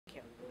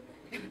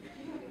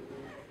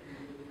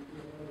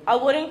I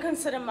wouldn't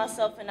consider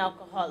myself an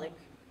alcoholic.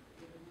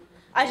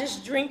 I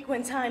just drink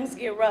when times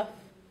get rough.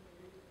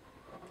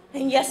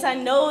 And yes, I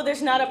know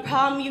there's not a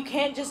problem you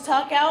can't just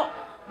talk out,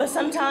 but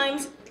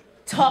sometimes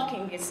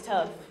talking gets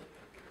tough.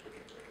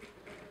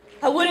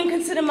 I wouldn't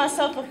consider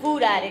myself a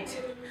food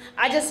addict.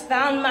 I just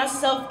found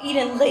myself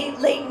eating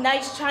late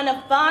nights trying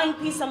to find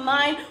peace of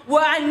mind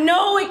where I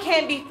know it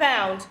can't be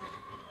found.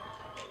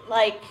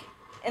 Like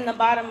in the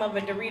bottom of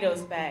a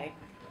Doritos bag.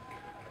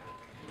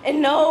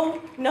 And no,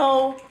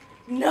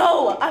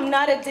 I'm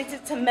not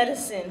addicted to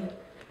medicine.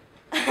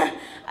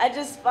 I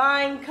just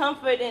find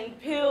comfort in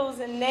pills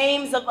and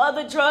names of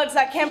other drugs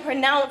I can't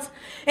pronounce.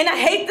 And I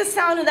hate the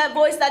sound of that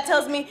voice that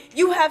tells me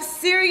you have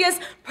serious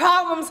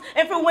problems,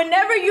 and for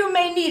whenever you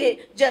may need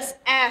it, just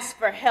ask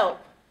for help.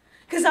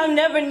 Because I'll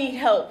never need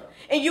help,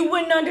 and you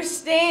wouldn't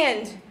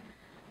understand.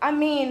 I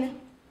mean,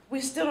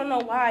 we still don't know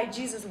why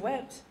Jesus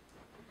wept.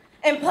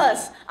 And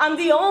plus, I'm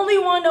the only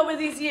one over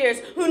these years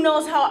who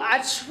knows how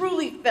I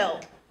truly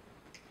felt.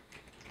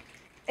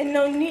 And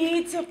no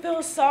need to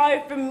feel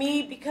sorry for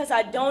me because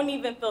I don't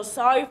even feel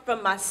sorry for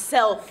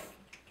myself.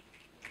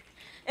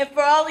 And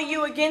for all of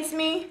you against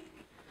me,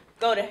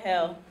 go to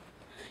hell.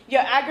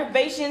 Your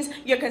aggravations,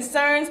 your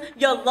concerns,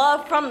 your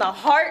love from the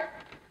heart,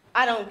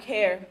 I don't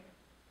care.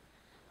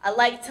 I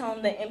like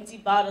telling the empty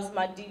bottles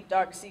my deep,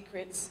 dark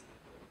secrets.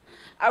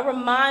 I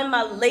remind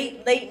my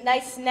late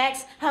night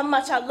snacks how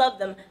much I love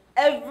them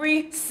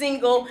every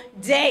single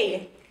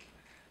day.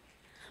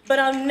 But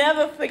I'll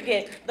never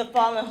forget the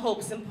fallen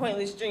hopes and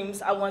pointless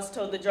dreams I once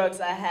told the drugs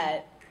I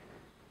had.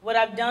 What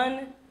I've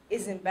done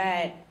isn't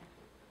bad,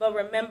 but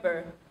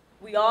remember,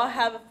 we all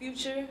have a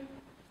future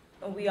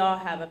and we all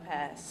have a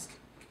past.